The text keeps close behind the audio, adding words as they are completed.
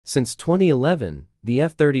Since 2011, the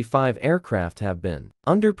F-35 aircraft have been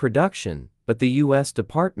under production, but the U.S.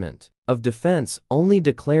 Department of Defense only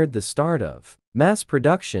declared the start of mass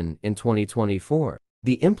production in 2024.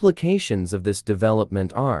 The implications of this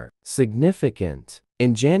development are significant.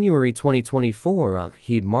 In January 2024,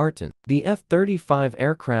 Lockheed Martin, the F-35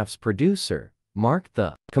 aircraft's producer, marked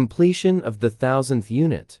the completion of the 1,000th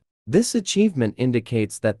unit. This achievement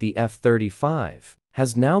indicates that the F-35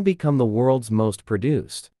 has now become the world's most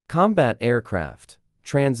produced combat aircraft,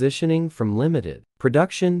 transitioning from limited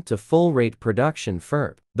production to full-rate production.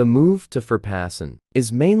 The move to Firpassen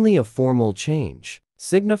is mainly a formal change,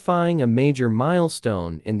 signifying a major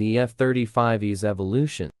milestone in the F-35's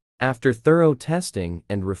evolution. After thorough testing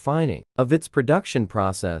and refining of its production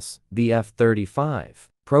process, the F-35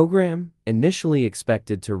 program, initially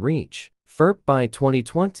expected to reach FIRP by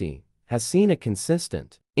 2020, has seen a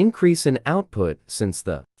consistent increase in output since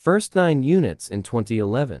the first 9 units in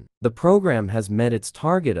 2011. The program has met its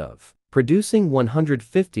target of producing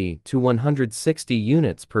 150 to 160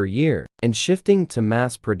 units per year, and shifting to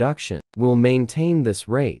mass production will maintain this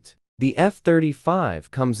rate. The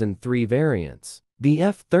F-35 comes in 3 variants. The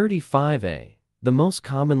F-35A, the most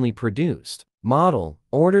commonly produced model,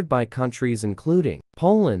 ordered by countries including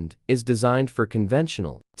Poland, is designed for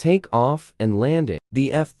conventional take-off and landing.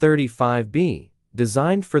 The F-35B,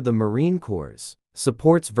 designed for the Marine Corps,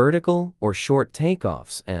 supports vertical or short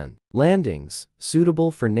takeoffs and landings,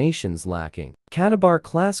 suitable for nations lacking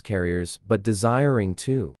Catabar-class carriers but desiring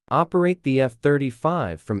to operate the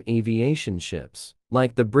F-35 from aviation ships,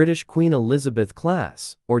 like the British Queen Elizabeth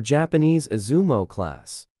class or Japanese Izumo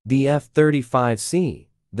class. The F-35C,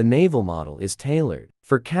 the naval model, is tailored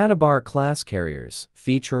for Catabar-class carriers,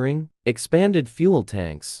 featuring expanded fuel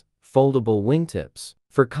tanks, foldable wingtips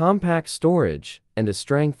for compact storage, and a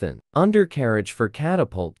strengthened undercarriage for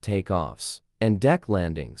catapult takeoffs and deck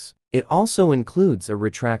landings. It also includes a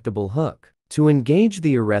retractable hook to engage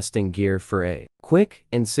the arresting gear for a quick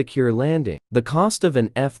and secure landing. The cost of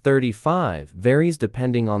an F-35 varies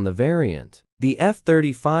depending on the variant. The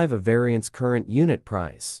F-35A variant's current unit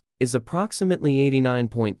price is approximately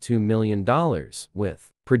 $89.2 million,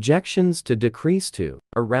 with projections to decrease to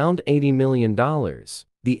around $80 million.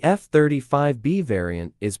 The F-35B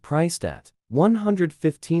variant is priced at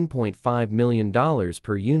 $115.5 million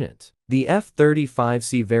per unit. The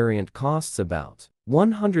F-35C variant costs about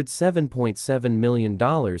 $107.7 million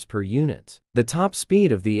per unit. The top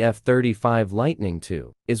speed of the F-35 Lightning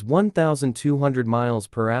II is 1,200 miles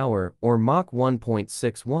per hour or Mach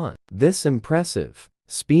 1.61. This impressive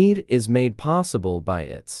speed is made possible by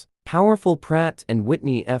its powerful Pratt &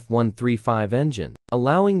 Whitney F135 engine,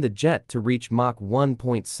 allowing the jet to reach Mach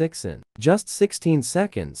 1.6 in just 16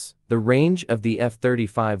 seconds. The range of the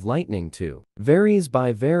F-35 Lightning II varies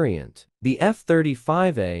by variant. The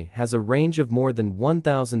F-35A has a range of more than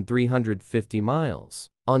 1,350 miles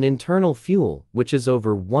on internal fuel, which is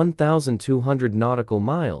over 1,200 nautical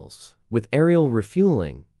miles. With aerial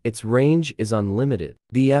refueling, its range is unlimited.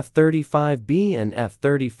 The F-35B and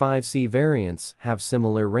F-35C variants have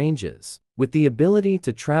similar ranges, with the ability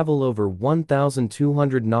to travel over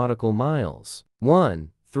 1,200 nautical miles,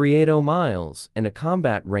 1,380 miles, and a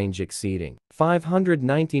combat range exceeding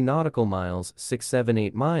 590 nautical miles,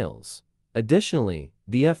 678 miles. Additionally,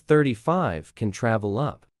 the F-35 can travel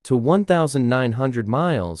up to 1,900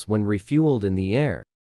 miles when refueled in the air.